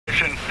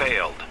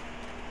failed.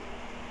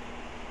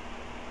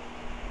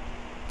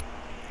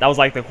 That was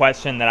like the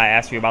question that I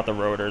asked you about the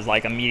rotors,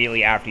 like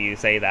immediately after you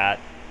say that.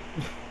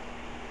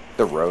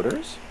 The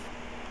rotors?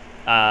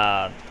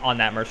 On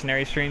that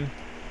mercenary stream.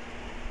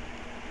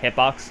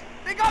 Hitbox.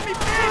 They got me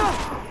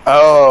pinned!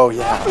 Oh,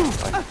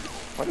 yeah.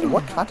 In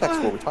what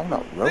context were we talking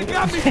about rotors?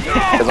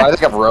 Because I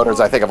think of rotors,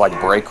 I think of like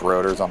brake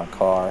rotors on a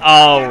car.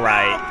 Oh,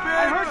 right.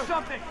 I heard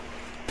something!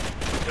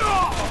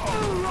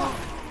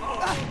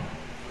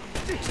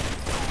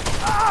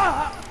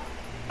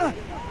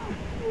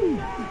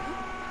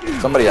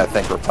 Somebody, I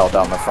think, rappelled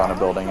down the front of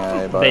building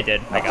A, but... They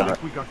did. I got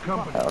it. We got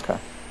company. Oh, okay.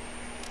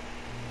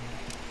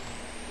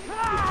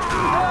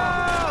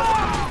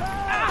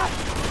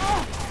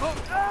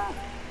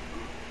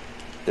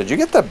 Did you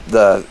get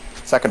the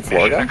second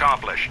floor Mission guy?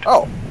 accomplished.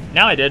 Oh,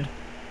 Now I did.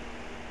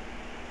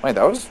 wait,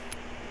 that was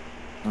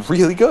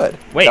really good.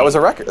 Wait. That was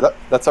a record.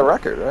 That's a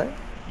record, right?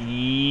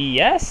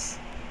 Yes?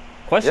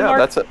 Question Yeah,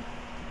 mark?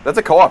 that's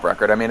a co-op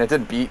record. I mean, it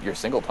didn't beat your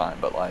single time,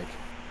 but like...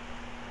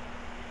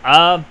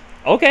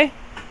 Okay.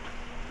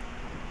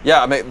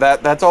 Yeah, I mean,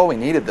 that's all we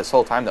needed this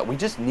whole time, though. We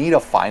just need a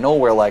final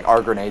where, like,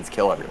 our grenades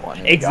kill everyone.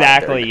 and we got it.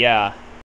 Exactly, yeah.